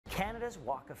Canada's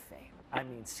Walk of Fame. I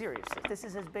mean, seriously, this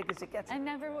is as big as it gets. I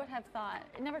never would have thought,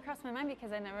 it never crossed my mind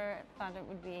because I never thought it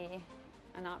would be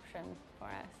an option for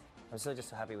us. I'm so just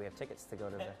so happy we have tickets to go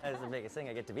to that's the biggest thing,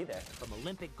 I get to be there. From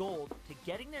Olympic gold to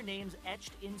getting their names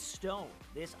etched in stone,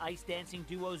 this ice dancing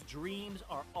duo's dreams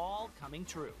are all coming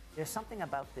true. There's something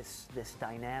about this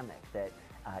dynamic that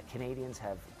Canadians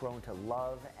have grown to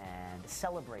love and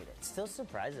celebrate it. It still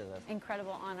surprises us.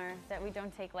 Incredible honor that we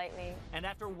don't take lightly. And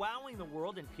after wowing the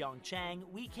world in Pyeongchang,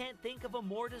 we can't think of a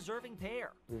more deserving pair.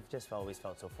 We've just always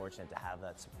felt so fortunate to have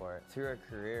that support. Through our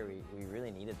career, we really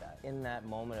needed that. In that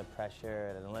moment of pressure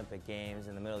at an Olympic Games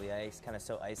in the middle of the ice, kind of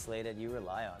so isolated, you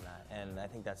rely on that. And I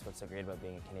think that's what's so great about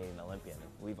being a Canadian Olympian.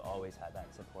 We've always had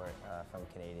that support from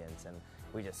Canadians, and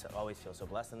we just always feel so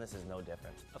blessed, and this is no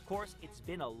different. Of course, it's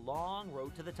been a long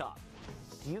road to the top.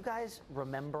 Do you guys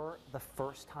remember the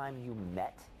first time you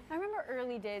met? I remember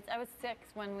early days. I was 6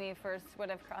 when we first would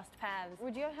have crossed paths.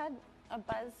 Would you have had a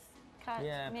buzz cut?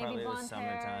 Yeah, maybe probably blonde it was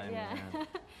summertime. hair? Yeah.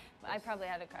 I probably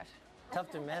had a crush.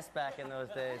 Tough to miss back in those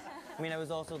days. I mean, I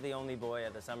was also the only boy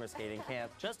at the summer skating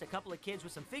camp. Just a couple of kids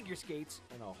with some figure skates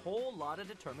and a whole lot of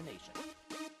determination.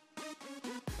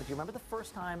 But do you remember the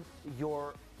first time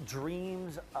your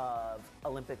dreams of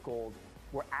Olympic gold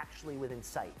were actually within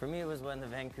sight? For me, it was when the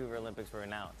Vancouver Olympics were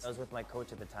announced. I was with my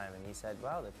coach at the time, and he said,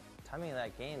 wow, the timing of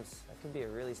that games, that could be a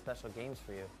really special games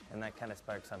for you. And that kind of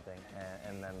sparked something,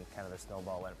 and then kind of the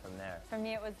snowball went from there. For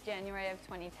me, it was January of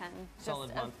 2010.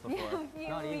 Solid month before. A few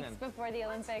Not weeks even. before the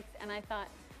Olympics, and I thought,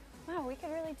 wow, we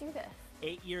could really do this.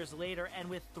 8 years later, and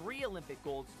with 3 Olympic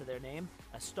golds to their name,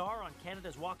 a star on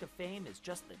Canada's Walk of Fame is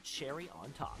just the cherry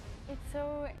on top. It's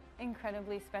so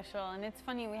incredibly special, and it's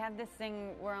funny, we have this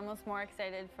thing, we're almost more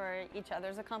excited for each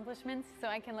other's accomplishments, so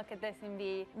I can look at this and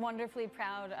be wonderfully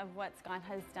proud of what Scott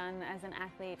has done as an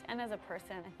athlete and as a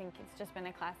person. I think it's just been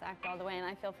a class act all the way, and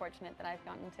I feel fortunate that I've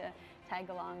gotten to tag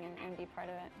along and be part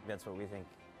of it. That's what we think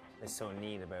is so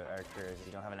neat about our careers.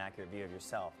 You don't have an accurate view of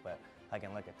yourself, but I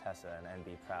can look at Tessa and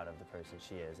be proud of the person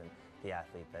she is and the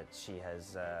athlete that she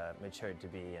has matured to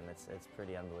be, and it's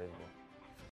pretty unbelievable.